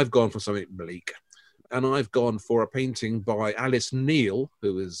 I've gone for something bleak. And I've gone for a painting by Alice Neal,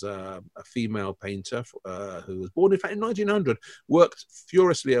 who is a female painter who was born, in fact, in 1900, worked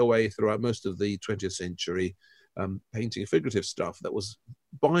furiously away throughout most of the 20th century, painting figurative stuff that was,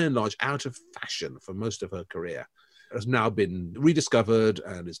 by and large, out of fashion for most of her career. has now been rediscovered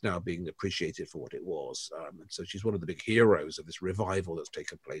and is now being appreciated for what it was. And so she's one of the big heroes of this revival that's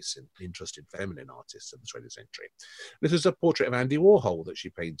taken place in interest in feminine artists of the 20th century. This is a portrait of Andy Warhol that she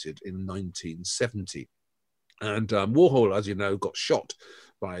painted in 1970. And Warhol, as you know, got shot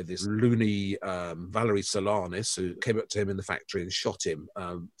by this loony Valerie Solanas, who came up to him in the factory and shot him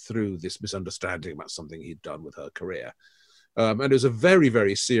through this misunderstanding about something he'd done with her career. And it was a very,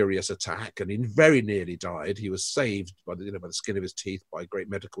 very serious attack, and he very nearly died. He was saved by the skin of his teeth by a great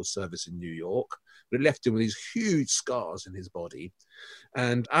medical service in New York. But it left him with these huge scars in his body.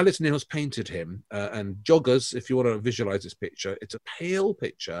 And Alice Neil's painted him. And joggers, if you want to visualize this picture, it's a pale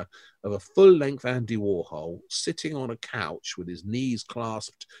picture of a full-length Andy Warhol sitting on a couch with his knees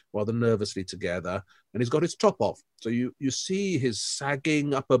clasped rather nervously together, and he's got his top off. So you see his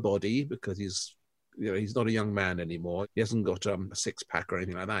sagging upper body because he's not a young man anymore. He hasn't got a six-pack or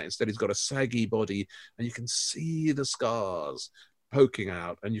anything like that. Instead, he's got a saggy body, and you can see the scars poking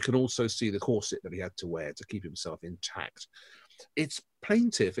out, and you can also see the corset that he had to wear to keep himself intact. It's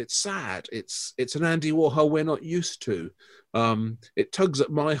plaintive, it's sad, it's an Andy Warhol we're not used to. It tugs at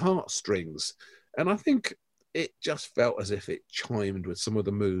my heartstrings, and I think it just felt as if it chimed with some of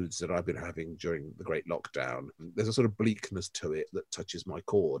the moods that I've been having during the Great Lockdown. There's a sort of bleakness to it that touches my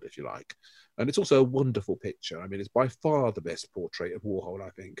chord, if you like. And it's also a wonderful picture. I mean, it's by far the best portrait of Warhol, I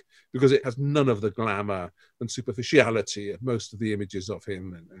think, because it has none of the glamour and superficiality of most of the images of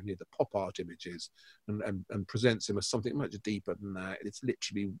him and the pop art images, and presents him as something much deeper than that. It's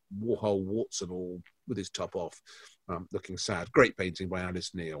literally Warhol, warts and all, with his top off, looking sad. Great painting by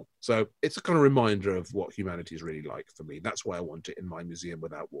Alice Neil. So it's a kind of reminder of what humanity is really like for me. That's why I want it in my museum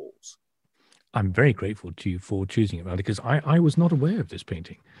without walls. I'm very grateful to you for choosing it, because I was not aware of this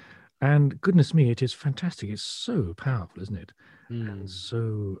painting. And goodness me, it is fantastic. It's so powerful, isn't it? And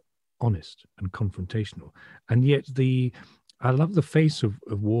so honest and confrontational. And yet I love the face of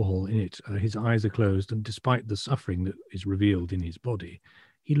Warhol in it. His eyes are closed, and despite the suffering that is revealed in his body,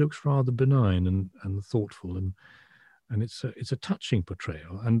 he looks rather benign and thoughtful, and it's a touching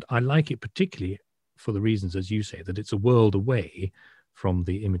portrayal. And I like it particularly for the reasons, as you say, that it's a world away from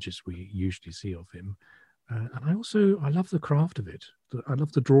the images we usually see of him. And I love the craft of it. I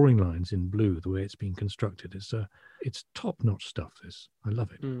love the drawing lines in blue, the way it's been constructed. It's top-notch stuff, this. I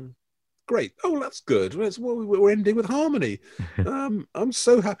love it. Great. Oh, that's good. We're ending with harmony. I'm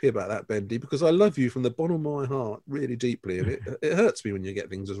so happy about that, Bendy, because I love you from the bottom of my heart really deeply. And it hurts me when you get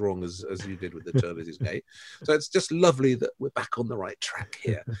things as wrong as you did with Eternity's Gate. So it's just lovely that we're back on the right track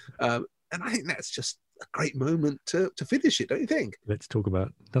here. And I think that's just a great moment to finish it, don't you think? Let's talk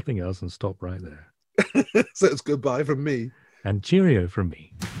about nothing else and stop right there. So it's goodbye from me. And cheerio from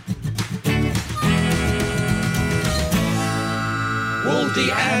me. Woldy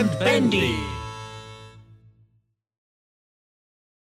and Bendy.